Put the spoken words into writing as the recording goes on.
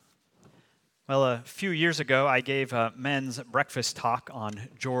Well, a few years ago, I gave a men's breakfast talk on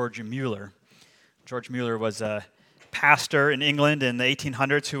George Mueller. George Mueller was a pastor in England in the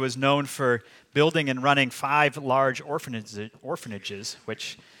 1800s who was known for building and running 5 large orphanages,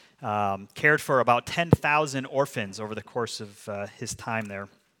 which cared for about 10,000 orphans over the course of his time there.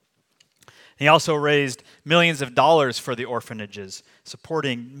 He also raised millions of dollars for the orphanages,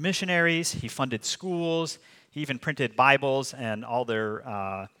 supporting missionaries. He funded schools. He even printed Bibles and all their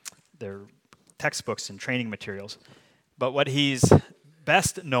textbooks and training materials. But what he's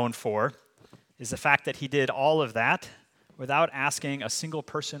best known for is the fact that he did all of that without asking a single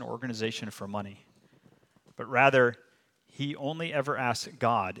person or organization for money. But rather, he only ever asked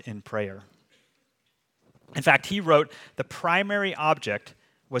God in prayer. In fact, he wrote, the primary object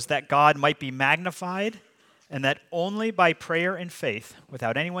was that God might be magnified, and that only by prayer and faith,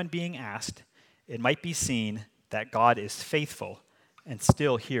 without anyone being asked, it might be seen that God is faithful and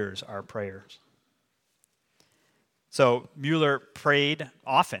still hears our prayers. So Mueller prayed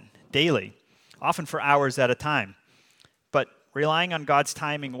often, daily, often for hours at a time. But relying on God's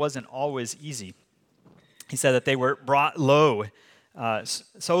timing wasn't always easy. He said that they were brought low,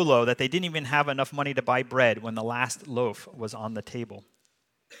 so low that they didn't even have enough money to buy bread when the last loaf was on the table.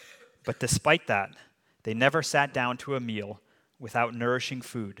 But despite that, they never sat down to a meal without nourishing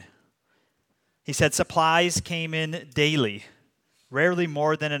food. He said supplies came in daily, rarely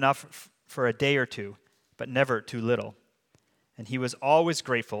more than enough for a day or two, but never too little. And he was always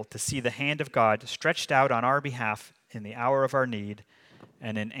grateful to see the hand of God stretched out on our behalf in the hour of our need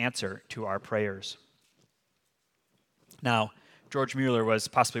and in answer to our prayers. Now, George Mueller was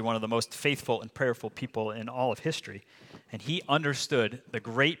possibly one of the most faithful and prayerful people in all of history, and he understood the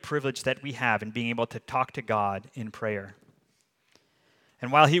great privilege that we have in being able to talk to God in prayer.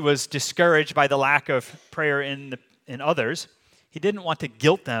 And while he was discouraged by the lack of prayer in others, he didn't want to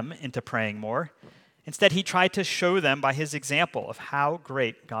guilt them into praying more. Instead, he tried to show them by his example of how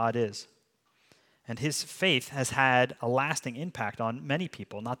great God is. And his faith has had a lasting impact on many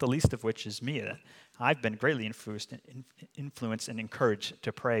people, not the least of which is me. I've been greatly influenced and encouraged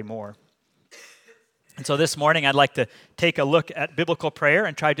to pray more. And so this morning, I'd like to take a look at biblical prayer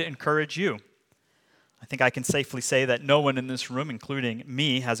and try to encourage you. I think I can safely say that no one in this room, including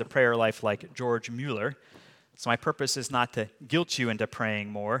me, has a prayer life like George Mueller. So my purpose is not to guilt you into praying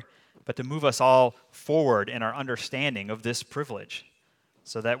more, but to move us all forward in our understanding of this privilege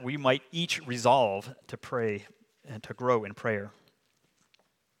so that we might each resolve to pray and to grow in prayer.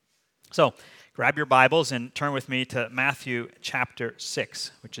 So grab your Bibles and turn with me to Matthew chapter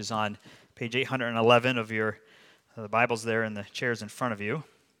 6, which is on page 811 of the Bibles there in the chairs in front of you.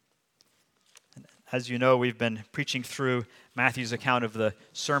 And as you know, we've been preaching through Matthew's account of the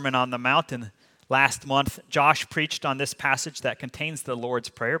Sermon on the Mount, and last month, Josh preached on this passage that contains the Lord's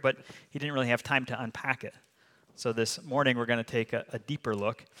Prayer, but he didn't really have time to unpack it. So this morning, we're going to take a deeper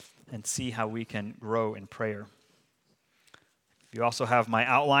look and see how we can grow in prayer. If you also have my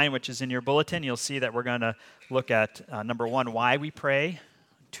outline, which is in your bulletin, you'll see that we're going to look at, number 1, why we pray,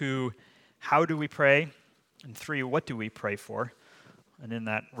 2, how do we pray, and 3, what do we pray for? And in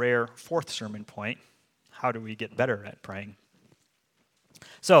that rare 4th sermon point, how do we get better at praying?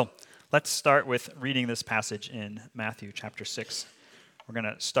 So, let's start with reading this passage in Matthew chapter 6. We're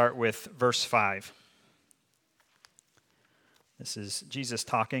going to start with verse 5. This is Jesus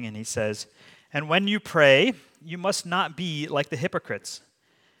talking, and he says, "And when you pray, you must not be like the hypocrites,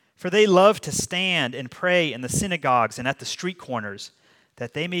 for they love to stand and pray in the synagogues and at the street corners,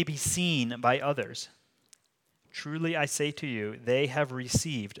 that they may be seen by others. Truly I say to you, they have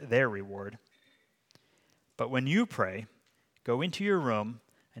received their reward. But when you pray, go into your room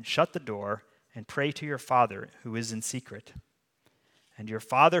and shut the door, and pray to your Father who is in secret. And your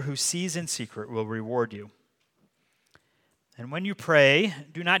Father who sees in secret will reward you. And when you pray,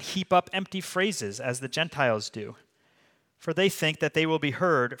 do not heap up empty phrases as the Gentiles do, for they think that they will be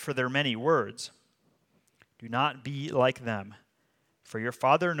heard for their many words. Do not be like them, for your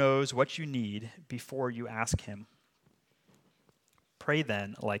Father knows what you need before you ask him. Pray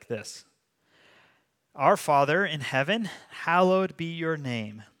then like this. Our Father in heaven, hallowed be your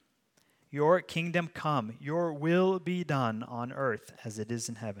name. Your kingdom come, your will be done on earth as it is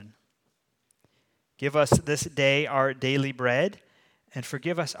in heaven. Give us this day our daily bread, and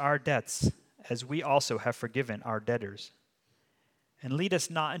forgive us our debts, as we also have forgiven our debtors. And lead us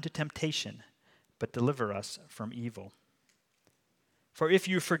not into temptation, but deliver us from evil. For if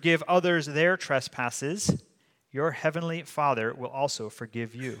you forgive others their trespasses, your heavenly Father will also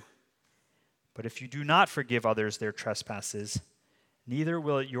forgive you. But if you do not forgive others their trespasses, neither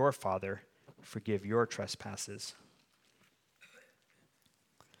will your Father forgive your trespasses."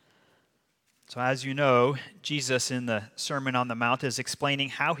 So as you know, Jesus in the Sermon on the Mount is explaining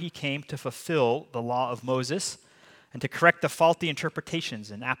how he came to fulfill the law of Moses and to correct the faulty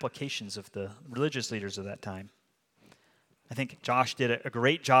interpretations and applications of the religious leaders of that time. I think Josh did a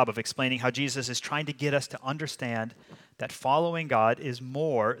great job of explaining how Jesus is trying to get us to understand that following God is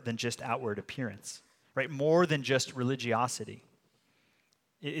more than just outward appearance, right? More than just religiosity.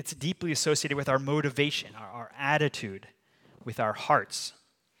 It's deeply associated with our motivation, our attitude, with our hearts.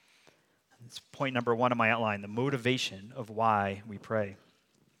 It's point number 1 of my outline, the motivation of why we pray.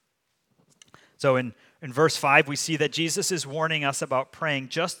 So in verse 5, we see that Jesus is warning us about praying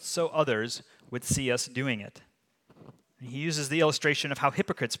just so others would see us doing it. And he uses the illustration of how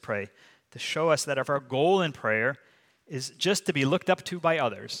hypocrites pray to show us that if our goal in prayer is just to be looked up to by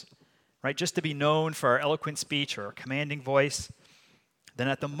others, right, just to be known for our eloquent speech or our commanding voice, then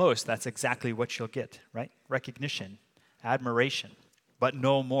at the most, that's exactly what you'll get, right? Recognition, admiration, but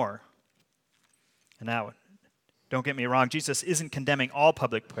no more. And now, don't get me wrong, Jesus isn't condemning all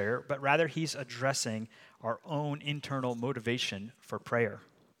public prayer, but rather he's addressing our own internal motivation for prayer.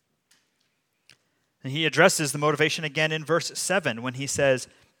 And he addresses the motivation again in verse 7 when he says,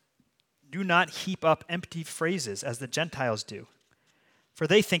 "Do not heap up empty phrases as the Gentiles do, for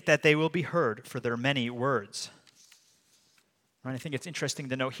they think that they will be heard for their many words." Right, I think it's interesting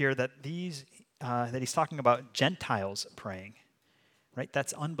to note here that that he's talking about Gentiles praying. Right?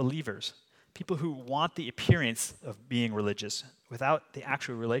 That's unbelievers. People who want the appearance of being religious without the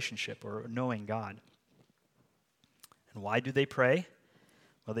actual relationship or knowing God. And why do they pray?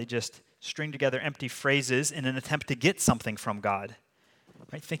 Well, they just string together empty phrases in an attempt to get something from God,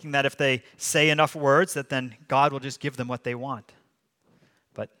 right? Thinking that if they say enough words, that then God will just give them what they want.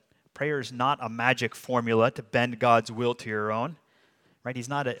 But prayer is not a magic formula to bend God's will to your own, right? He's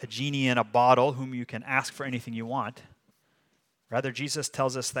not a genie in a bottle whom you can ask for anything you want. Rather, Jesus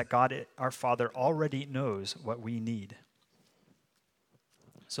tells us that God, our Father, already knows what we need.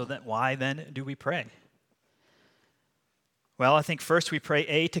 So then, why then do we pray? Well, I think first we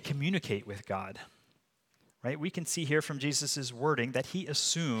pray, to communicate with God. Right? We can see here from Jesus' wording that he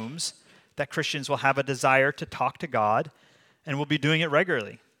assumes that Christians will have a desire to talk to God and will be doing it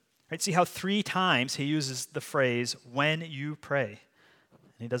regularly. Right? See how 3 times he uses the phrase, "when you pray."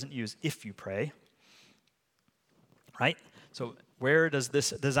 And he doesn't use "if you pray." Right? So where does this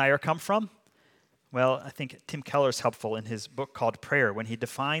desire come from? Well, I think Tim Keller's helpful in his book called Prayer when he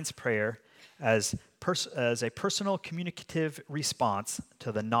defines prayer as a personal communicative response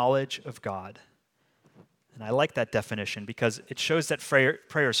to the knowledge of God. And I like that definition because it shows that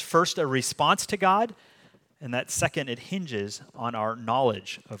prayer is first a response to God, and that second, it hinges on our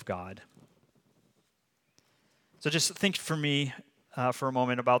knowledge of God. So just think for me for a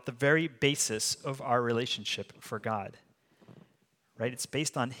moment about the very basis of our relationship for God. Right? It's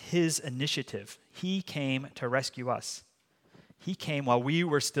based on his initiative. He came to rescue us. He came while we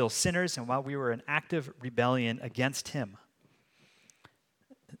were still sinners and while we were in active rebellion against him.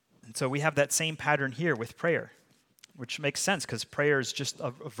 And so we have that same pattern here with prayer, which makes sense because prayer is just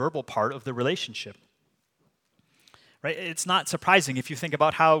a verbal part of the relationship. Right? It's not surprising if you think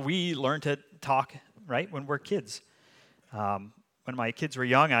about how we learn to talk, right, when we're kids. When my kids were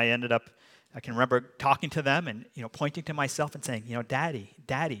young, I can remember talking to them and pointing to myself and saying, "Daddy,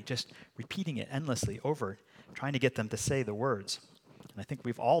 Daddy," just repeating it endlessly over, trying to get them to say the words. And I think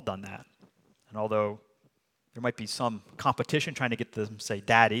we've all done that. And although there might be some competition trying to get them to say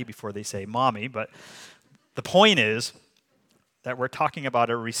 "Daddy" before they say "Mommy," but the point is that we're talking about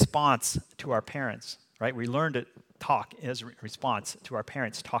a response to our parents, right? We learn to talk as a response to our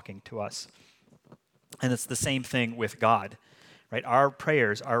parents talking to us. And it's the same thing with God. Right? Our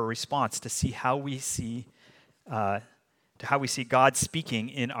prayers are a response to how we see God speaking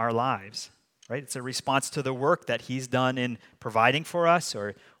in our lives. Right? It's a response to the work that he's done in providing for us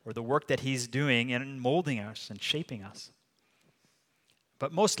or the work that he's doing in molding us and shaping us.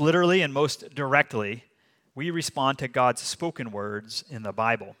 But most literally and most directly, we respond to God's spoken words in the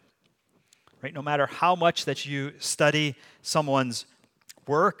Bible. Right? No matter how much that you study someone's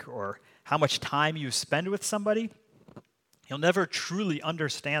work or how much time you spend with somebody, you'll never truly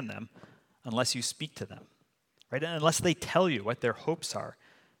understand them unless you speak to them, right? And unless they tell you what their hopes are,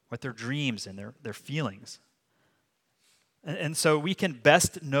 what their dreams and their feelings. And so we can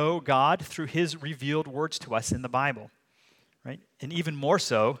best know God through his revealed words to us in the Bible, right? And even more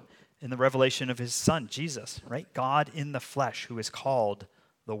so in the revelation of his Son, Jesus, right? God in the flesh, who is called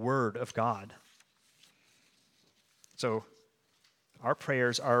the Word of God. So our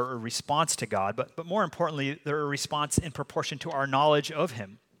prayers are a response to God, but more importantly, they're a response in proportion to our knowledge of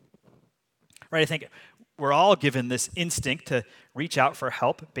him. Right? I think we're all given this instinct to reach out for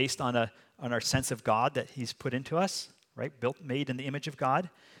help based on our sense of God that he's put into us, right? Made in the image of God.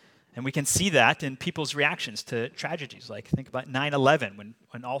 And we can see that in people's reactions to tragedies. Like think about 9/11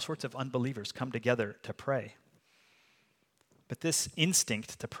 when all sorts of unbelievers come together to pray. But this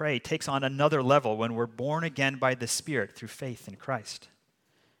instinct to pray takes on another level when we're born again by the Spirit through faith in Christ.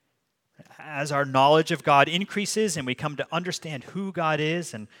 As our knowledge of God increases and we come to understand who God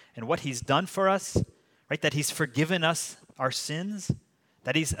is and what he's done for us, right? That he's forgiven us our sins,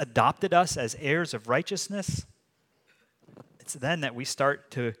 that he's adopted us as heirs of righteousness, it's then that we start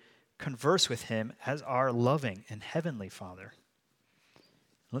to converse with him as our loving and heavenly Father.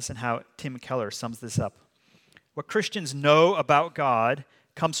 Listen how Tim Keller sums this up. What Christians know about God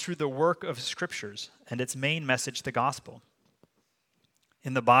comes through the work of Scriptures and its main message, the gospel.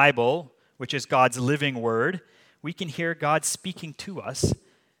 In the Bible, which is God's living word, we can hear God speaking to us,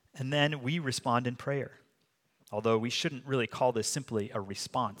 and then we respond in prayer. Although we shouldn't really call this simply a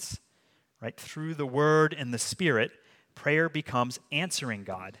response, right? Through the word and the Spirit, prayer becomes answering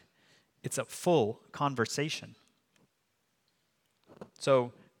God. It's a full conversation.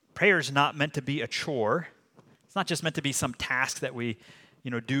 So prayer is not meant to be a chore. It's not just meant to be some task that we,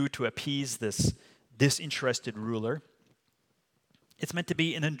 do to appease this disinterested ruler. It's meant to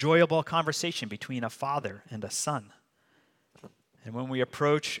be an enjoyable conversation between a father and a son. And when we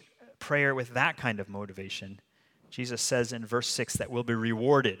approach prayer with that kind of motivation, Jesus says in verse 6 that we'll be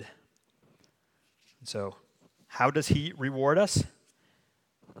rewarded. And so, how does he reward us?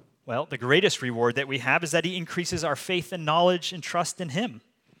 Well, the greatest reward that we have is that he increases our faith and knowledge and trust in him.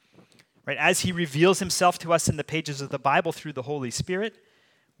 Right? As he reveals himself to us in the pages of the Bible through the Holy Spirit,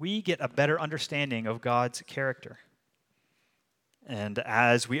 we get a better understanding of God's character. And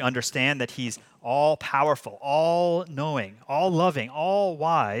as we understand that he's all-powerful, all-knowing, all-loving,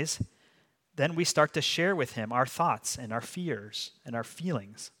 all-wise, then we start to share with him our thoughts and our fears and our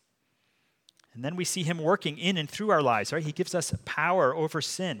feelings. And then we see him working in and through our lives, right? He gives us power over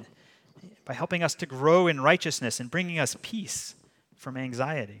sin by helping us to grow in righteousness and bringing us peace from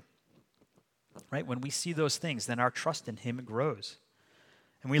anxiety. Right? When we see those things, then our trust in him grows.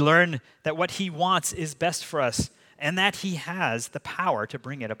 And we learn that what he wants is best for us and that he has the power to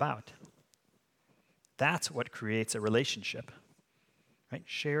bring it about. That's what creates a relationship. Right?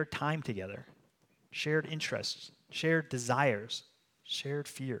 Shared time together, shared interests, shared desires, shared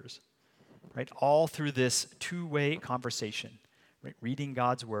fears. Right? All through this two-way conversation, right? Reading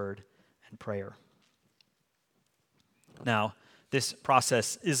God's word and prayer. Now, this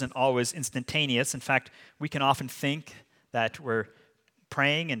process isn't always instantaneous. In fact, we can often think that we're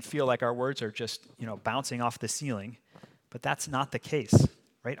praying and feel like our words are just, bouncing off the ceiling, but that's not the case,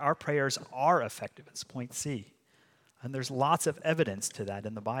 right? Our prayers are effective. It's point C. And there's lots of evidence to that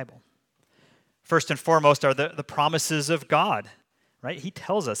in the Bible. First and foremost are the promises of God, right? He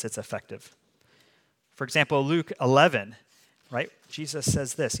tells us it's effective. For example, Luke 11, right? Jesus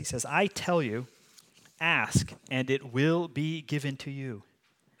says this. He says, I tell you, ask, and it will be given to you.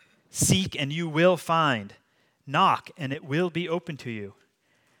 Seek, and you will find. Knock, and it will be open to you.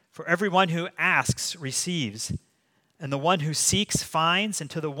 For everyone who asks receives, and the one who seeks finds, and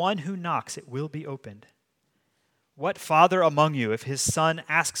to the one who knocks it will be opened. What father among you, if his son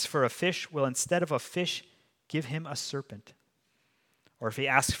asks for a fish, will instead of a fish give him a serpent? Or if he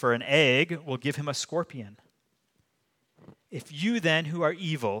asks for an egg, will give him a scorpion? If you then, who are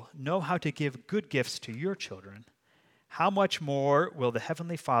evil, know how to give good gifts to your children, how much more will the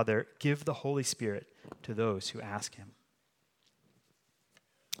Heavenly Father give the Holy Spirit to those who ask him?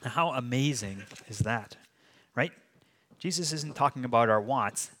 Now, how amazing is that, right? Jesus isn't talking about our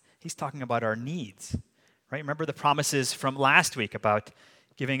wants. He's talking about our needs, right? Remember the promises from last week about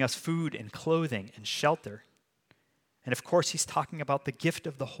giving us food and clothing and shelter. And of course, he's talking about the gift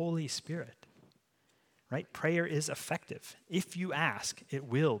of the Holy Spirit. Right? Prayer is effective. If you ask, it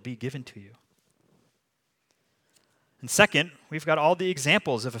will be given to you. And second, we've got all the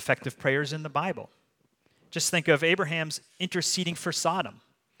examples of effective prayers in the Bible. Just think of Abraham's interceding for Sodom,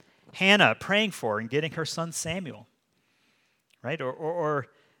 Hannah praying for and getting her son Samuel, right? Or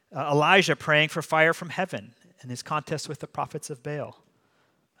Elijah praying for fire from heaven in his contest with the prophets of Baal.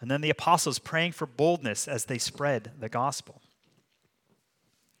 And then the apostles praying for boldness as they spread the gospel.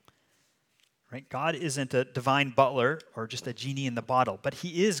 Right? God isn't a divine butler or just a genie in the bottle, but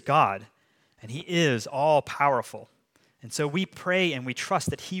he is God, and he is all-powerful. And so we pray and we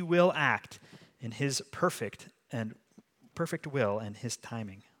trust that he will act in his perfect will and his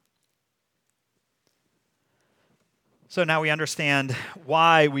timing. So now we understand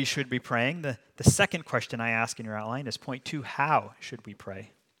why we should be praying. The second question I ask in your outline is point 2, how should we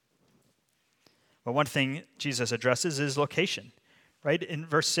pray? Well, one thing Jesus addresses is location, right? In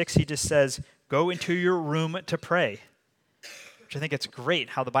verse 6, he just says, go into your room to pray, which I think it's great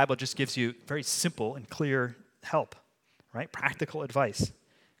how the Bible just gives you very simple and clear help, right? Practical advice.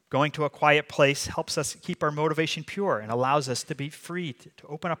 Going to a quiet place helps us keep our motivation pure and allows us to be free to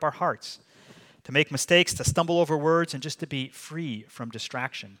open up our hearts, to make mistakes, to stumble over words, and just to be free from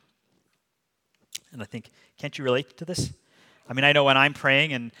distraction. And I think, can't you relate to this? I mean, I know when I'm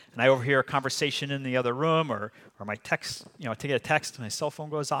praying and I overhear a conversation in the other room or my text, I get a text and my cell phone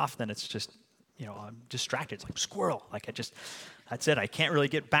goes off, then it's just, I'm distracted. It's like squirrel. That's it. I can't really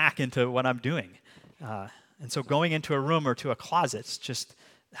get back into what I'm doing. And so going into a room or to a closet is just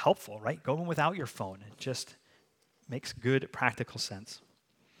helpful, right? Going without your phone. It just makes good practical sense.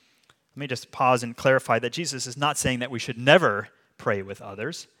 Let me just pause and clarify that Jesus is not saying that we should never pray with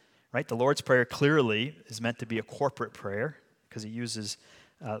others, right? The Lord's Prayer clearly is meant to be a corporate prayer because he uses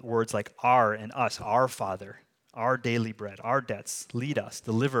words like our and us, our Father, our daily bread, our debts, lead us,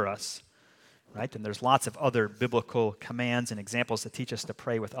 deliver us, right? And there's lots of other biblical commands and examples that teach us to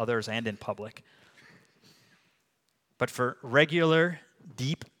pray with others and in public. But for regular,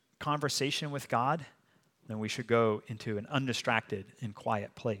 deep conversation with God, then we should go into an undistracted and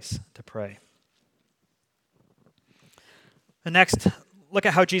quiet place to pray. And next, look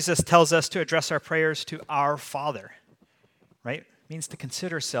at how Jesus tells us to address our prayers to our Father, right? It means to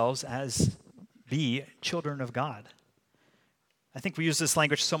consider ourselves as the children of God. I think we use this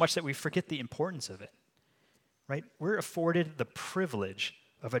language so much that we forget the importance of it, right? We're afforded the privilege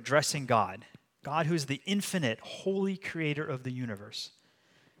of addressing God, God who is the infinite, holy creator of the universe.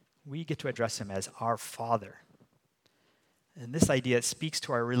 We get to address him as our Father. And this idea speaks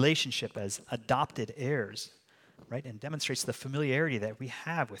to our relationship as adopted heirs, right? And demonstrates the familiarity that we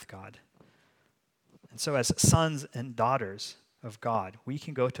have with God. And so as sons and daughters of God, we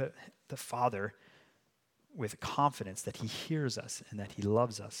can go to the Father with confidence that he hears us and that he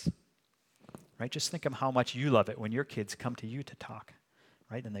loves us, right? Just think of how much you love it when your kids come to you to talk,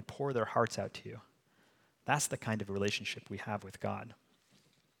 right? And they pour their hearts out to you. That's the kind of relationship we have with God.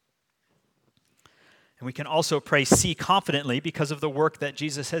 And we can also pray, see confidently because of the work that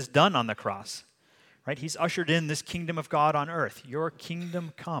Jesus has done on the cross, right? He's ushered in this kingdom of God on earth. Your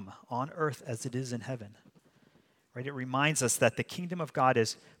kingdom come on earth as it is in heaven, right? It reminds us that the kingdom of God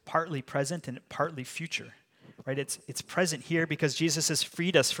is partly present and partly future, right? It's present here because Jesus has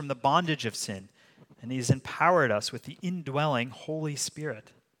freed us from the bondage of sin, and he's empowered us with the indwelling Holy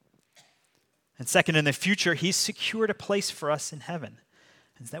Spirit. And second, in the future, he's secured a place for us in heaven,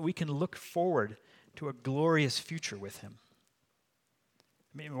 and that we can look forward to a glorious future with him.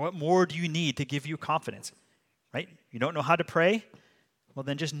 I mean, what more do you need to give you confidence, right? You don't know how to pray? Well,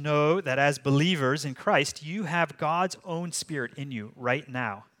 then just know that as believers in Christ, you have God's own Spirit in you right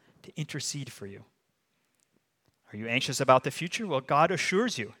now to intercede for you. Are you anxious about the future? Well, God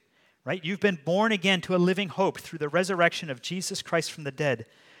assures you, right? You've been born again to a living hope through the resurrection of Jesus Christ from the dead,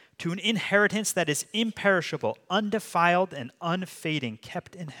 to an inheritance that is imperishable, undefiled, and unfading,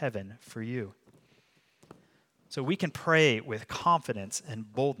 kept in heaven for you. So we can pray with confidence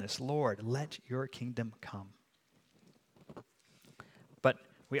and boldness, Lord, let your kingdom come. But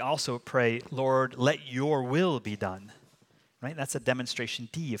we also pray, Lord, let your will be done, right? That's a demonstration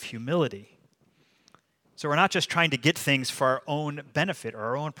D of humility. So we're not just trying to get things for our own benefit or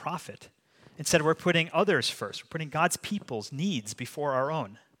our own profit. Instead, we're putting others first. We're putting God's people's needs before our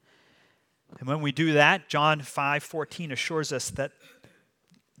own. And when we do that, John 5:14 assures us that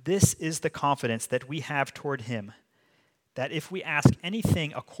this is the confidence that we have toward him, that if we ask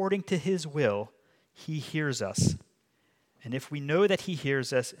anything according to his will, he hears us. And if we know that he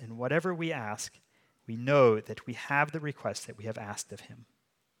hears us in whatever we ask, we know that we have the request that we have asked of him.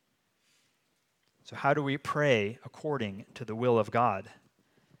 So how do we pray according to the will of God?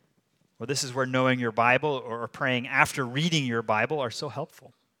 Well, this is where knowing your Bible or praying after reading your Bible are so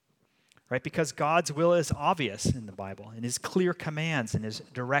helpful. Right? Because God's will is obvious in the Bible, in his clear commands and his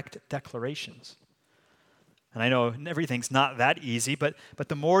direct declarations. And I know everything's not that easy, but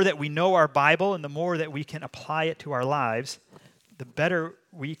the more that we know our Bible and the more that we can apply it to our lives, the better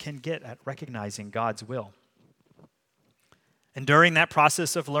we can get at recognizing God's will. And during that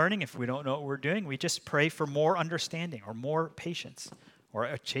process of learning, if we don't know what we're doing, we just pray for more understanding or more patience or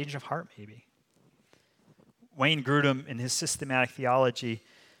a change of heart maybe. Wayne Grudem, in his systematic theology,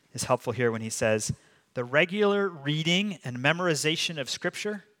 is helpful here when he says, the regular reading and memorization of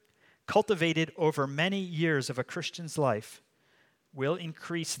Scripture, cultivated over many years of a Christian's life, will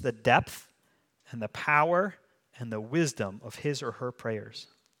increase the depth and the power and the wisdom of his or her prayers.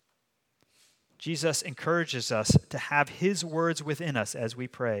 Jesus encourages us to have his words within us as we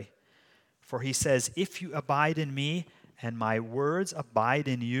pray, For he says, if you abide in me and my words abide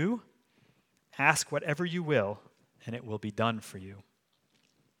in you, ask whatever you will, and it will be done for you.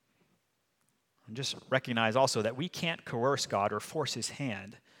 And just recognize also that we can't coerce God or force his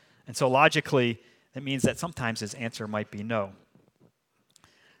hand. And so logically, that means that sometimes his answer might be no.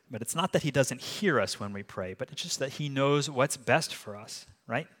 But it's not that he doesn't hear us when we pray, but it's just that he knows what's best for us,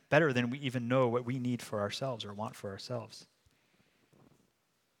 right? Better than we even know what we need for ourselves or want for ourselves.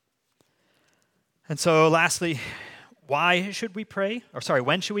 And so lastly, when should we pray?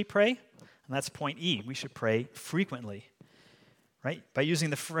 And that's point E. We should pray frequently, right? By using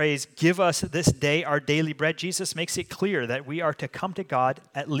the phrase, give us this day our daily bread, Jesus makes it clear that we are to come to God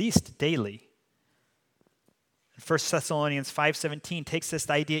at least daily. 1 Thessalonians 5:17 takes this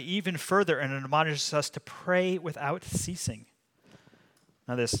idea even further and admonishes us to pray without ceasing.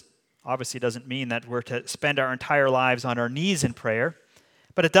 Now this obviously doesn't mean that we're to spend our entire lives on our knees in prayer,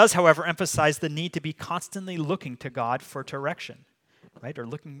 but it does, however, emphasize the need to be constantly looking to God for direction, right? Or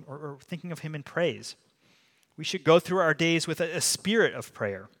looking or thinking of him in praise. We should go through our days with a spirit of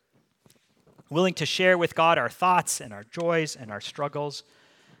prayer, willing to share with God our thoughts and our joys and our struggles,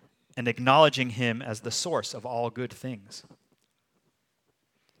 and acknowledging him as the source of all good things.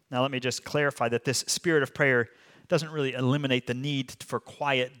 Now let me just clarify that this spirit of prayer doesn't really eliminate the need for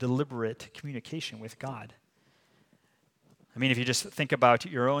quiet, deliberate communication with God. I mean, if you just think about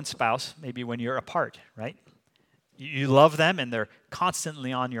your own spouse, maybe when you're apart, right? You love them and they're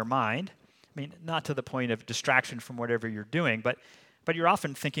constantly on your mind. I mean, not to the point of distraction from whatever you're doing, but you're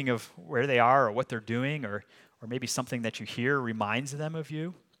often thinking of where they are or what they're doing, or maybe something that you hear reminds them of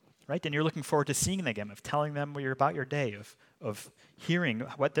you, right? And you're looking forward to seeing them again, of telling them about your day, of hearing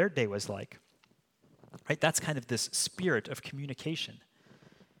what their day was like, right? That's kind of this spirit of communication,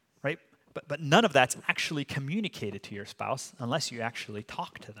 right? But none of that's actually communicated to your spouse unless you actually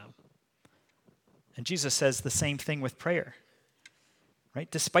talk to them. And Jesus says the same thing with prayer, right?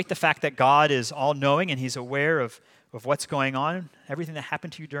 Despite the fact that God is all-knowing and he's aware of what's going on, everything that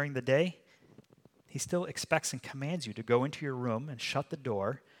happened to you during the day, he still expects and commands you to go into your room and shut the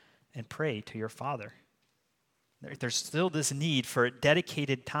door and pray to your Father. There's still this need for a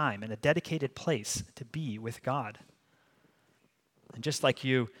dedicated time and a dedicated place to be with God. And just like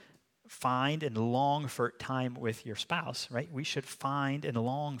you find and long for time with your spouse, right? We should find and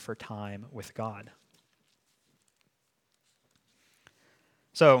long for time with God.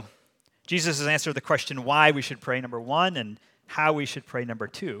 So, Jesus has answered the question why we should pray, number 1, and how we should pray, number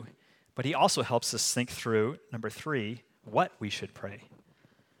 2. But he also helps us think through, number 3, what we should pray,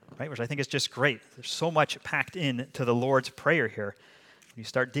 right? Which I think is just great. There's so much packed into the Lord's Prayer here when you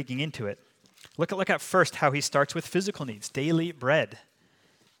start digging into it. Look at first how he starts with physical needs, daily bread.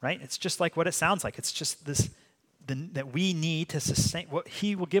 Right? It's just like what it sounds like. It's just that we need to sustain, what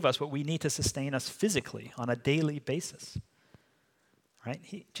he will give us, what we need to sustain us physically on a daily basis.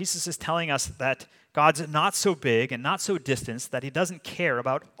 Right? Jesus is telling us that God's not so big and not so distant that he doesn't care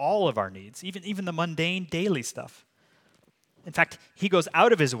about all of our needs, even the mundane daily stuff. In fact, he goes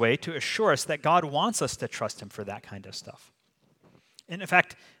out of his way to assure us that God wants us to trust him for that kind of stuff. And in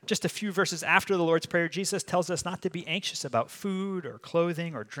fact, just a few verses after the Lord's Prayer, Jesus tells us not to be anxious about food or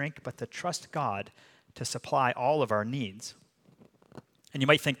clothing or drink, but to trust God to supply all of our needs. And you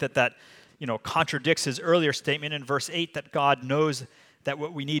might think that contradicts his earlier statement in verse 8 that God knows that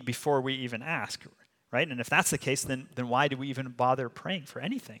what we need before we even ask, right? And if that's the case, then why do we even bother praying for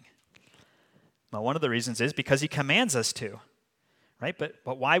anything? Well, one of the reasons is because he commands us to, right?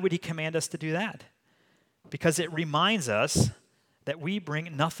 But why would he command us to do that? Because it reminds us that we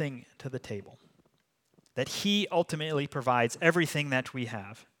bring nothing to the table, that he ultimately provides everything that we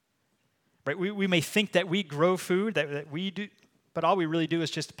have. Right? We may think that we grow food, that we do, but all we really do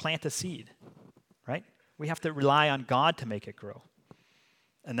is just plant a seed, right? We have to rely on God to make it grow.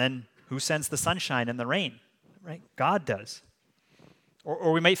 And then who sends the sunshine and the rain, right? God does.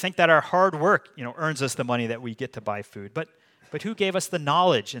 Or we may think that our hard work, earns us the money that we get to buy food, but who gave us the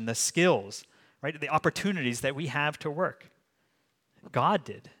knowledge and the skills, right? The opportunities that we have to work? God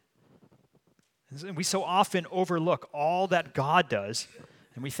did. And we so often overlook all that God does,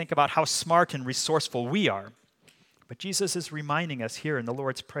 and we think about how smart and resourceful we are. But Jesus is reminding us here in the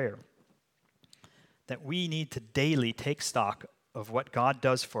Lord's Prayer that we need to daily take stock of what God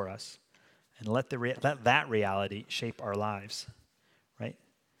does for us and let that reality shape our lives, right?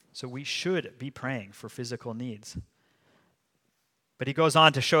 So we should be praying for physical needs. But he goes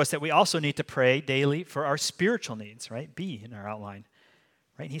on to show us that we also need to pray daily for our spiritual needs, right? B in our outline.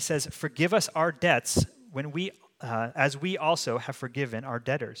 Right? He says, forgive us our debts as we also have forgiven our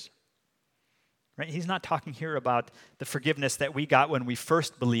debtors. right? He's not talking here about the forgiveness that we got when we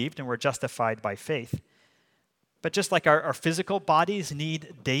first believed and were justified by faith. But just like our physical bodies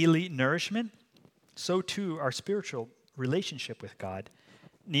need daily nourishment, so too our spiritual relationship with God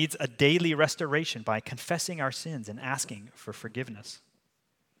needs a daily restoration by confessing our sins and asking for forgiveness.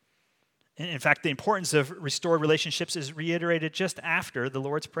 In fact, the importance of restored relationships is reiterated just after the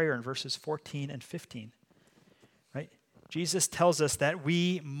Lord's Prayer in verses 14 and 15. Right? Jesus tells us that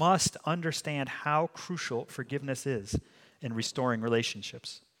we must understand how crucial forgiveness is in restoring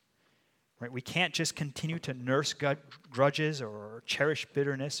relationships. Right? We can't just continue to nurse grudges or cherish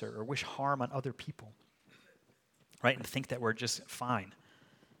bitterness or wish harm on other people, right? And think that we're just fine.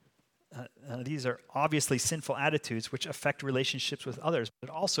 These are obviously sinful attitudes which affect relationships with others, but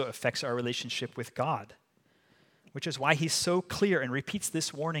it also affects our relationship with God, which is why he's so clear and repeats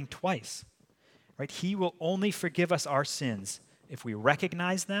this warning twice. Right? He will only forgive us our sins if we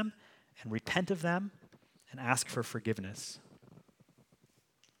recognize them and repent of them and ask for forgiveness.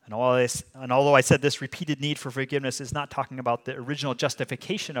 And although I said this repeated need for forgiveness is not talking about the original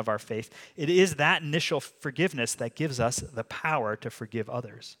justification of our faith, it is that initial forgiveness that gives us the power to forgive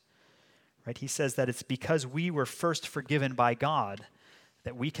others. Right? He says that it's because we were first forgiven by God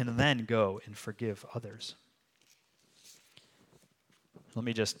that we can then go and forgive others. Let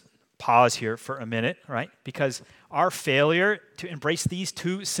me just pause here for a minute, right? Because our failure to embrace these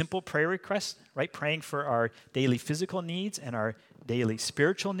two simple prayer requests, right, praying for our daily physical needs and our daily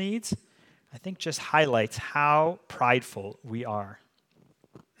spiritual needs, I think just highlights how prideful we are.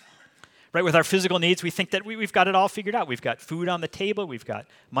 Right, with our physical needs, we think that we've got it all figured out. We've got food on the table, we've got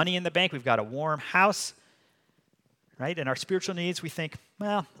money in the bank, we've got a warm house. Right? And our spiritual needs, we think,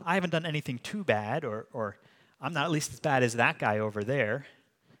 well, I haven't done anything too bad, or I'm not at least as bad as that guy over there.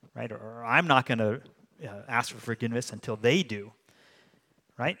 Right? Or I'm not going to ask for forgiveness until they do.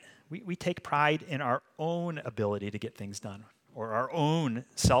 Right? We take pride in our own ability to get things done, or our own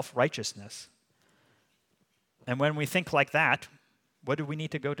self-righteousness. And when we think like that, what do we need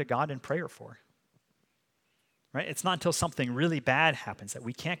to go to God in prayer for? Right? It's not until something really bad happens that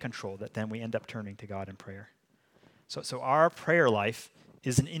we can't control that then we end up turning to God in prayer. So our prayer life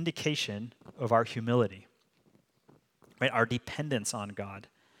is an indication of our humility, right? Our dependence on God,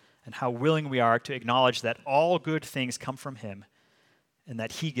 and how willing we are to acknowledge that all good things come from him and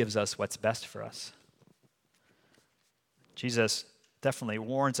that he gives us what's best for us. Jesus definitely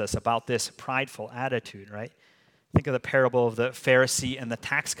warns us about this prideful attitude, right? Think of the parable of the Pharisee and the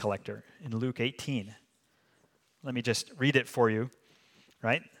tax collector in Luke 18. Let me just read it for you,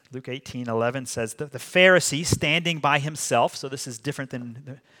 right? Luke 18:11 says, the Pharisee standing by himself, so this is different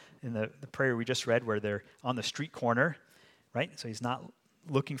than in the prayer we just read where they're on the street corner, right? So he's not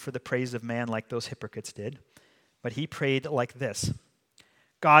looking for the praise of man like those hypocrites did, but he prayed like this: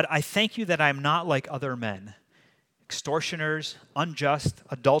 God, I thank you that I'm not like other men, extortioners, unjust,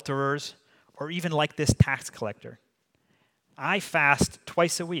 adulterers, or even like this tax collector. I fast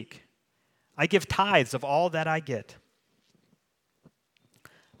twice a week. I give tithes of all that I get.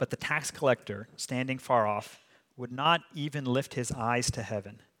 But the tax collector, standing far off, would not even lift his eyes to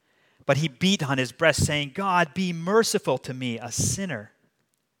heaven. But he beat on his breast, saying, God, be merciful to me, a sinner.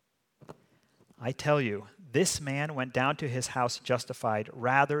 I tell you, this man went down to his house justified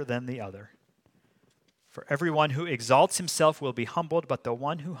rather than the other. For everyone who exalts himself will be humbled, but the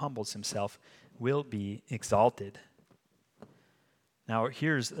one who humbles himself will be exalted. Now,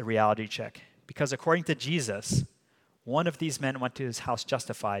 here's the reality check. Because according to Jesus, one of these men went to his house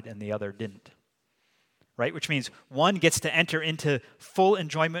justified and the other didn't. Right? Which means one gets to enter into full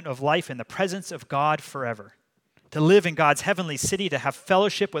enjoyment of life in the presence of God forever, to live in God's heavenly city, to have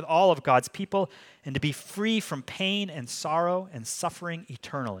fellowship with all of God's people, and to be free from pain and sorrow and suffering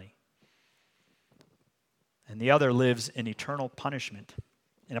eternally. And the other lives in eternal punishment,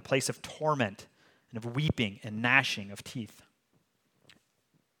 in a place of torment and of weeping and gnashing of teeth.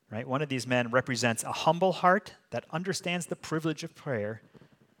 Right? One of these men represents a humble heart that understands the privilege of prayer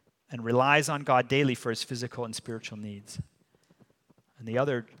and relies on God daily for his physical and spiritual needs. And the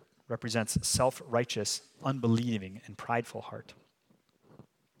other represents a self-righteous, unbelieving, and prideful heart.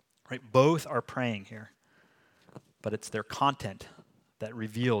 Right? Both are praying here, but it's their content that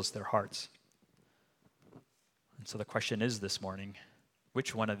reveals their hearts. And so the question is this morning,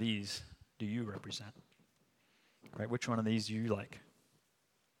 which one of these do you represent? Right? Which one of these do you like?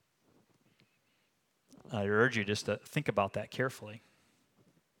 I urge you just to think about that carefully.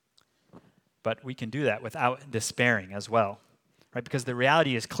 But we can do that without despairing as well, right? Because the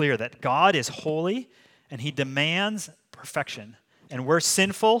reality is clear that God is holy and he demands perfection, and we're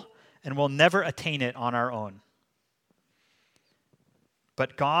sinful and we'll never attain it on our own.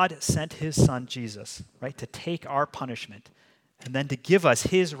 But God sent his son, Jesus, right, to take our punishment and then to give us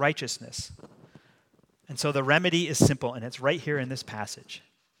his righteousness. And so the remedy is simple, and it's right here in this passage,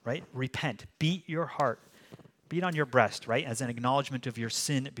 right? Repent. Beat your heart. Beat on your breast, right, as an acknowledgement of your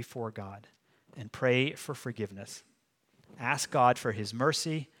sin before God, and pray for forgiveness. Ask God for his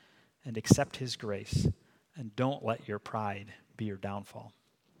mercy and accept his grace, and don't let your pride be your downfall.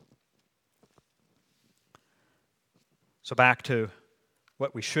 So back to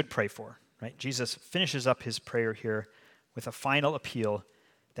what we should pray for, right? Jesus finishes up his prayer here with a final appeal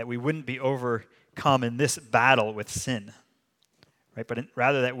that we wouldn't be overcome in this battle with sin, right? But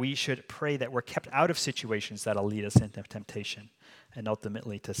rather that we should pray that we're kept out of situations that'll lead us into temptation and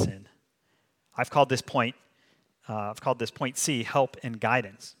ultimately to sin. I've called this point C, help and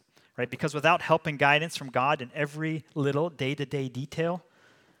guidance, right? Because without help and guidance from God in every little day-to-day detail,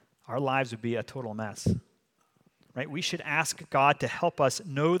 our lives would be a total mess, right? We should ask God to help us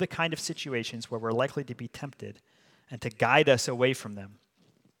know the kind of situations where we're likely to be tempted and to guide us away from them.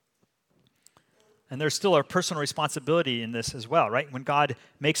 And there's still a personal responsibility in this as well, right? When God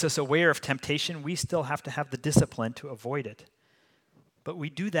makes us aware of temptation, we still have to have the discipline to avoid it. But we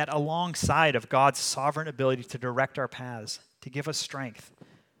do that alongside of God's sovereign ability to direct our paths, to give us strength.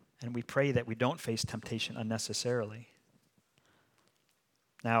 And we pray that we don't face temptation unnecessarily.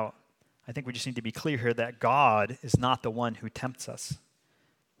 Now, I think we just need to be clear here that God is not the one who tempts us.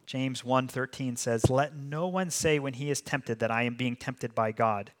 James 1:13 says, "Let no one say when he is tempted that I am being tempted by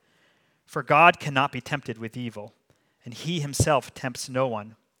God. For God cannot be tempted with evil, and he himself tempts no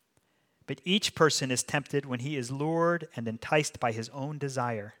one. But each person is tempted when he is lured and enticed by his own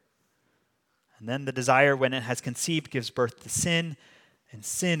desire. And then the desire, when it has conceived, gives birth to sin, and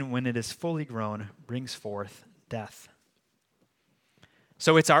sin, when it is fully grown, brings forth death."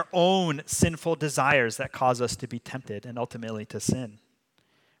 So it's our own sinful desires that cause us to be tempted and ultimately to sin.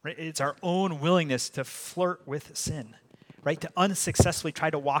 Right? It's our own willingness to flirt with sin, right? To unsuccessfully try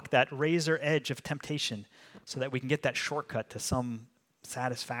to walk that razor edge of temptation so that we can get that shortcut to some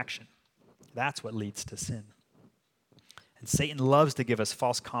satisfaction. That's what leads to sin. And Satan loves to give us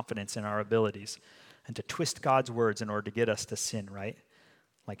false confidence in our abilities and to twist God's words in order to get us to sin, right?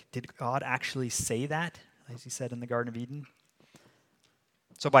 Like, did God actually say that, as he said in the Garden of Eden?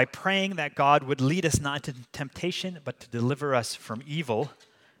 So by praying that God would lead us not into temptation, but to deliver us from evil,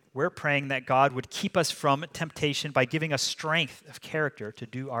 we're praying that God would keep us from temptation by giving us strength of character to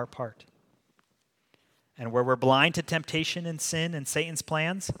do our part. And where we're blind to temptation and sin and Satan's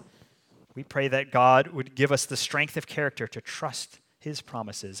plans, we pray that God would give us the strength of character to trust his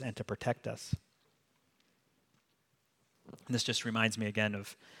promises and to protect us. And this just reminds me again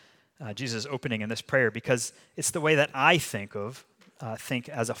of Jesus' opening in this prayer, because it's the way that I think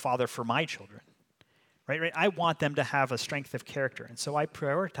as a father for my children. Right? I want them to have a strength of character, and so I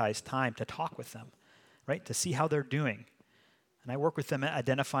prioritize time to talk with them, right? To see how they're doing. And I work with them at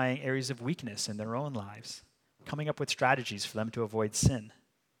identifying areas of weakness in their own lives, coming up with strategies for them to avoid sin.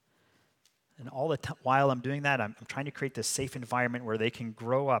 And all the while I'm doing that, I'm trying to create this safe environment where they can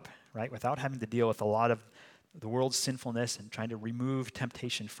grow up, right, without having to deal with a lot of the world's sinfulness and trying to remove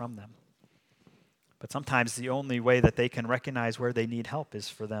temptation from them. But sometimes the only way that they can recognize where they need help is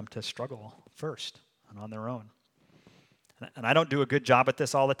for them to struggle first and on their own. And I don't do a good job at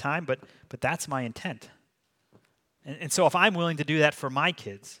this all the time, but that's my intent. And so if I'm willing to do that for my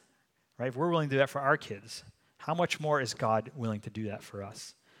kids, right, if we're willing to do that for our kids, how much more is God willing to do that for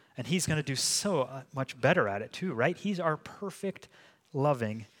us? And he's going to do so much better at it too, right? He's our perfect,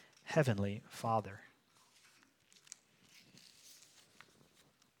 loving, heavenly Father.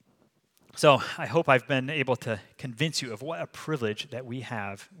 So I hope I've been able to convince you of what a privilege that we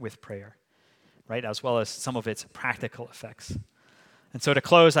have with prayer, right, as well as some of its practical effects. And so to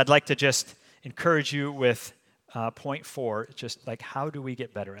close, I'd like to just encourage you with point 4, just like, how do we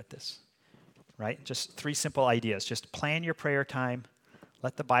get better at this, right? Just 3 simple ideas. Just plan your prayer time,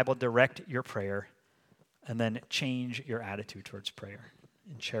 let the Bible direct your prayer, and then change your attitude towards prayer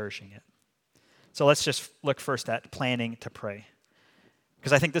and cherishing it. So let's just look first at planning to pray.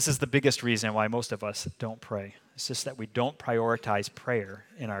 Because I think this is the biggest reason why most of us don't pray. It's just that we don't prioritize prayer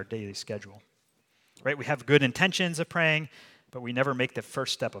in our daily schedule. Right? We have good intentions of praying, but we never make the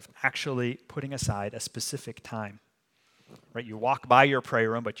first step of actually putting aside a specific time. Right? You walk by your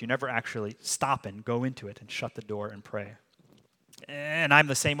prayer room, but you never actually stop and go into it and shut the door and pray. And I'm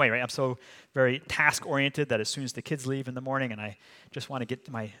the same way, right? I'm so very task-oriented that as soon as the kids leave in the morning and I just want to get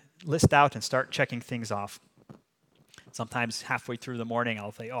my list out and start checking things off. Sometimes halfway through the morning,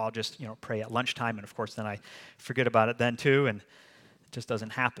 I'll say, I'll just pray at lunchtime. And of course, then I forget about it then too, and it just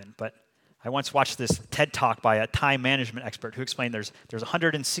doesn't happen. But I once watched this TED Talk by a time management expert who explained there's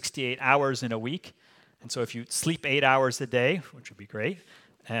 168 hours in a week. And so if you sleep 8 hours a day, which would be great,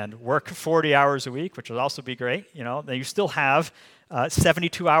 and work 40 hours a week, which would also be great, then you still have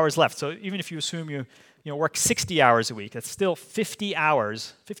 72 hours left. So even if you assume you work 60 hours a week, that's still 50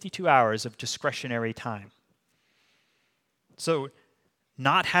 hours, 52 hours of discretionary time. So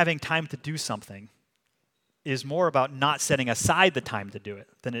not having time to do something is more about not setting aside the time to do it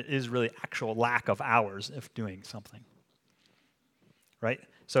than it is really actual lack of hours of doing something, right?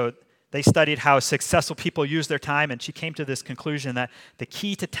 So they studied how successful people use their time, and she came to this conclusion that the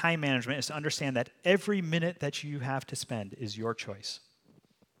key to time management is to understand that every minute that you have to spend is your choice.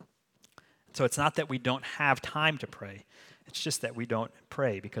 So it's not that we don't have time to pray. It's just that we don't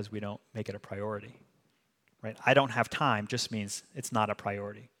pray because we don't make it a priority, right? I don't have time just means it's not a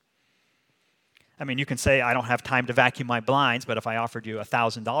priority. I mean, you can say, I don't have time to vacuum my blinds, but if I offered you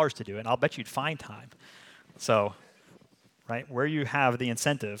 $1,000 to do it, I'll bet you'd find time. So, right, where you have the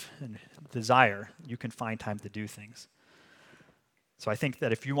incentive and desire, you can find time to do things. So I think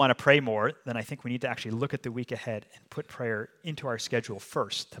that if you want to pray more, then I think we need to actually look at the week ahead and put prayer into our schedule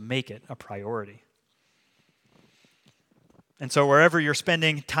first to make it a priority. And so wherever you're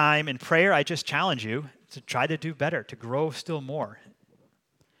spending time in prayer, I just challenge you to try to do better, to grow still more.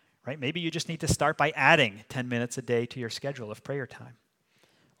 Right? Maybe you just need to start by adding 10 minutes a day to your schedule of prayer time.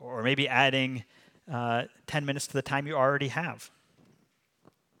 Or maybe adding 10 minutes to the time you already have.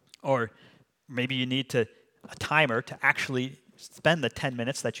 Or maybe you need a timer to actually spend the 10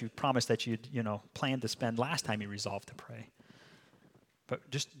 minutes that you promised that you'd plan to spend last time you resolved to pray.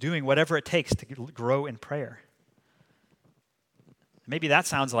 But just doing whatever it takes to grow in prayer. Maybe that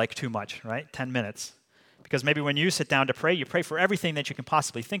sounds like too much, right? 10 minutes. Because maybe when you sit down to pray, you pray for everything that you can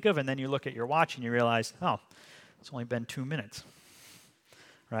possibly think of, and then you look at your watch and you realize, oh, it's only been 2 minutes.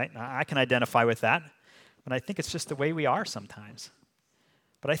 Right? I can identify with that, but I think it's just the way we are sometimes.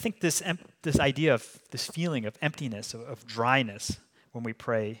 But I think this idea of this feeling of emptiness, of dryness when we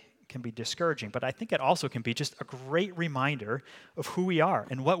pray can be discouraging, but I think it also can be just a great reminder of who we are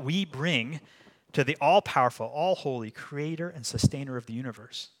and what we bring to the all-powerful, all-holy creator and sustainer of the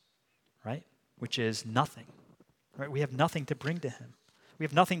universe, right? Which is nothing, right? We have nothing to bring to him. We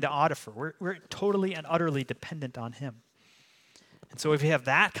have nothing to offer. We're totally and utterly dependent on him. And so if we have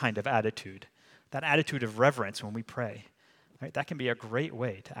that kind of attitude, that attitude of reverence when we pray, right, that can be a great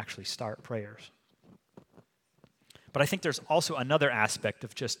way to actually start prayers. But I think there's also another aspect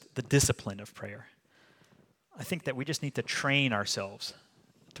of just the discipline of prayer. I think that we just need to train ourselves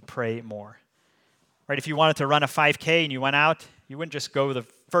to pray more. Right? If you wanted to run a 5K and you went out, you wouldn't just go the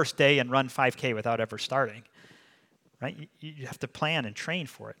first day and run 5K without ever starting. Right? You have to plan and train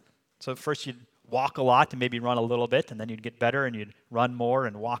for it. So first you'd walk a lot and maybe run a little bit, and then you'd get better and you'd run more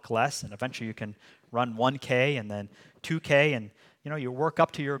and walk less, and eventually you can run 1K and then 2K, and you work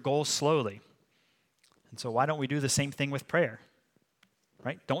up to your goals slowly. And so why don't we do the same thing with prayer?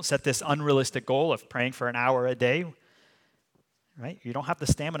 Right? Don't set this unrealistic goal of praying for an hour a day. Right? You don't have the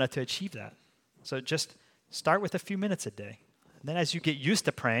stamina to achieve that. So just start with a few minutes a day. And then as you get used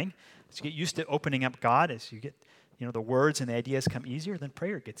to praying, as you get used to opening up God, as you get, the words and the ideas come easier, then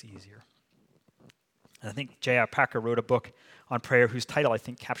prayer gets easier. And I think J.I. Packer wrote a book on prayer whose title I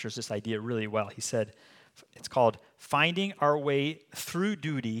think captures this idea really well. He said, it's called Finding Our Way Through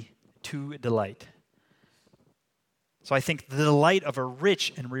Duty to Delight. So I think the delight of a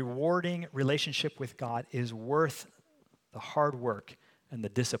rich and rewarding relationship with God is worth the hard work and the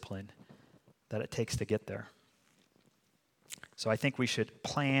discipline that it takes to get there. So I think we should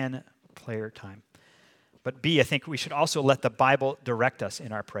plan prayer time. But B, I think we should also let the Bible direct us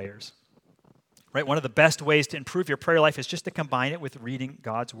in our prayers. Right? One of the best ways to improve your prayer life is just to combine it with reading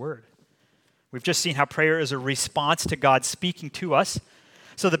God's word. We've just seen how prayer is a response to God speaking to us.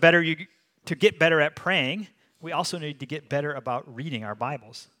 So to get better at praying, we also need to get better about reading our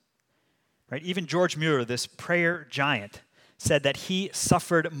Bibles. Right? Even George Mueller, this prayer giant, said that he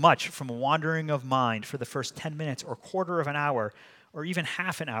suffered much from wandering of mind for the first 10 minutes or quarter of an hour or even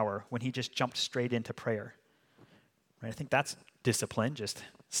half an hour when he just jumped straight into prayer. Right? I think that's discipline, just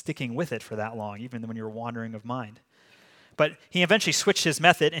sticking with it for that long, even when you're wandering of mind. But he eventually switched his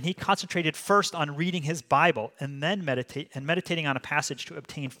method, and he concentrated first on reading his Bible and then meditating on a passage to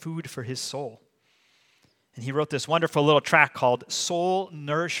obtain food for his soul. And he wrote this wonderful little tract called Soul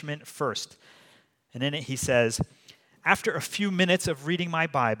Nourishment First. And in it he says, after a few minutes of reading my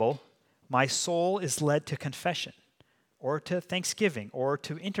Bible, my soul is led to confession, or to thanksgiving, or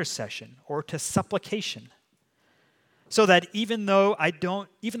to intercession, or to supplication. So that even though I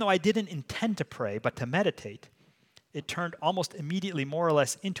didn't intend to pray, but to meditate, it turned almost immediately more or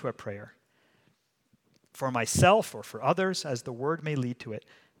less into a prayer. for myself or for others as the word may lead to it,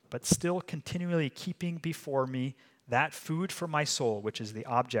 but still continually keeping before me that food for my soul, which is the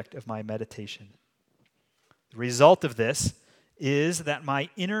object of my meditation. The result of this is that my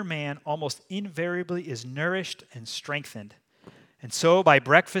inner man almost invariably is nourished and strengthened. And so by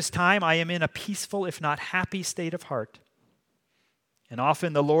breakfast time, I am in a peaceful, if not happy, state of heart. And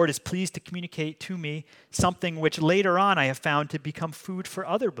often the Lord is pleased to communicate to me something which later on I have found to become food for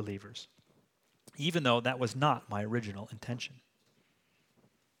other believers, even though that was not my original intention.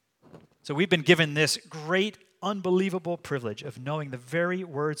 So we've been given this great, unbelievable privilege of knowing the very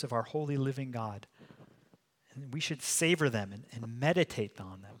words of our holy living God. And we should savor them and meditate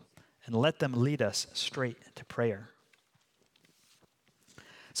on them and let them lead us straight to prayer.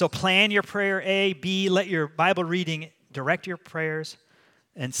 So plan your prayer, A. B, let your Bible reading direct your prayers.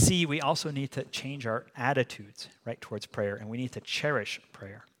 And C, we also need to change our attitudes, right, towards prayer, and we need to cherish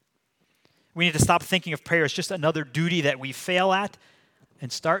prayer. We need to stop thinking of prayer as just another duty that we fail at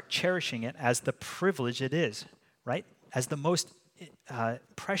and start cherishing it as the privilege it is, right, as the most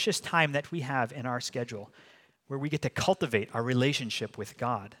precious time that we have in our schedule, where we get to cultivate our relationship with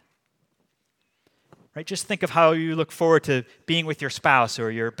God. Right? Just think of how you look forward to being with your spouse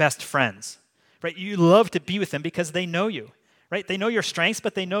or your best friends. Right? You love to be with them because they know you. Right? They know your strengths,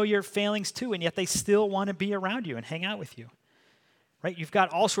 but they know your failings too, and yet they still want to be around you and hang out with you. Right? You've got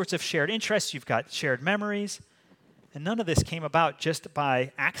all sorts of shared interests, you've got shared memories, and none of this came about just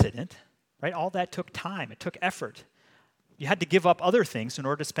by accident. Right? All that took time, it took effort. You had to give up other things in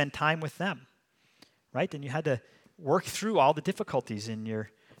order to spend time with them. Right? And you had to work through all the difficulties in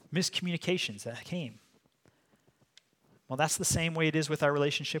your miscommunications that came. Well, that's the same way it is with our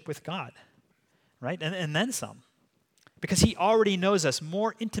relationship with God, right? And then some. Because he already knows us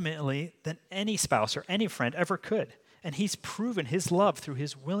more intimately than any spouse or any friend ever could. And he's proven his love through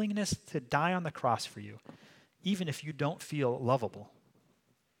his willingness to die on the cross for you, even if you don't feel lovable.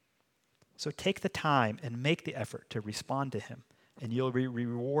 So take the time and make the effort to respond to him, and you'll be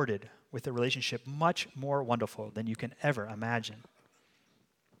rewarded with a relationship much more wonderful than you can ever imagine.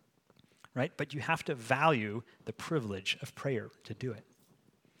 Right? But you have to value the privilege of prayer to do it.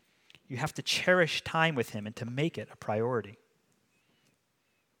 You have to cherish time with him and to make it a priority.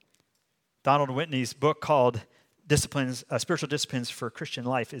 Donald Whitney's book called Spiritual Disciplines for Christian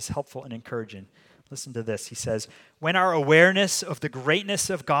Life is helpful and encouraging. Listen to this. He says, when our awareness of the greatness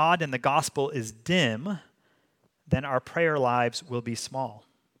of God and the gospel is dim, then our prayer lives will be small.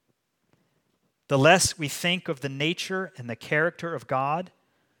 The less we think of the nature and the character of God,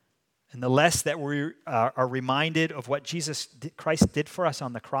 and the less that we are reminded of what Christ did for us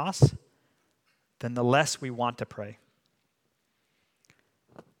on the cross, then the less we want to pray.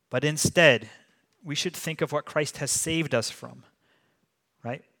 But instead, we should think of what Christ has saved us from,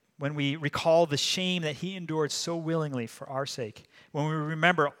 right? When we recall the shame that he endured so willingly for our sake, when we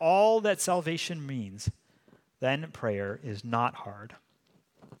remember all that salvation means, then prayer is not hard.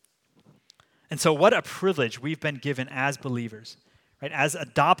 And so what a privilege we've been given as believers, right, as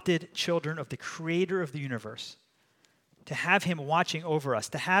adopted children of the creator of the universe, to have him watching over us,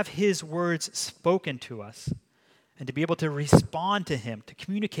 to have his words spoken to us, and to be able to respond to him, to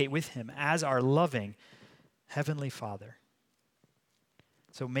communicate with him as our loving Heavenly Father.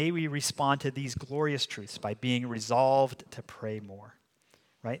 So may we respond to these glorious truths by being resolved to pray more,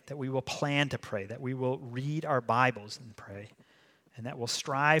 right? That we will plan to pray, that we will read our Bibles and pray, and that we'll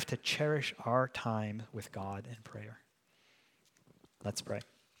strive to cherish our time with God in prayer. Let's pray.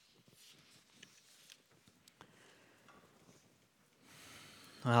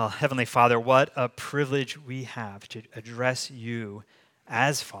 Well, Heavenly Father, what a privilege we have to address you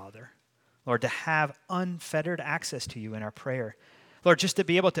as Father. Lord, to have unfettered access to you in our prayer. Lord, just to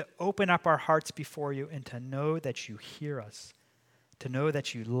be able to open up our hearts before you and to know that you hear us, to know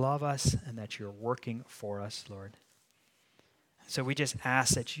that you love us and that you're working for us, Lord. So we just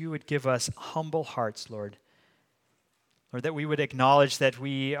ask that you would give us humble hearts, Lord. Lord, that we would acknowledge that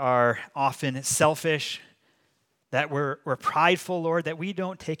we are often selfish, that we're prideful, Lord, that we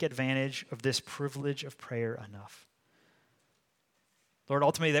don't take advantage of this privilege of prayer enough. Lord,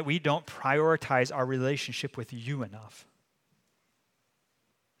 ultimately, that we don't prioritize our relationship with you enough.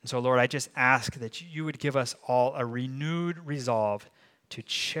 And so, Lord, I just ask that you would give us all a renewed resolve to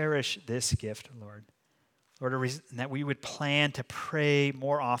cherish this gift, Lord. Lord, and that we would plan to pray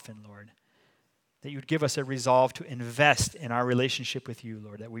more often, Lord. That you would give us a resolve to invest in our relationship with you,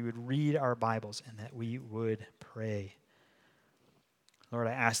 Lord. That we would read our Bibles and that we would pray. Lord,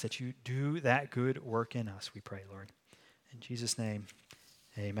 I ask that you do that good work in us, we pray, Lord. In Jesus' name,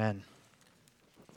 amen.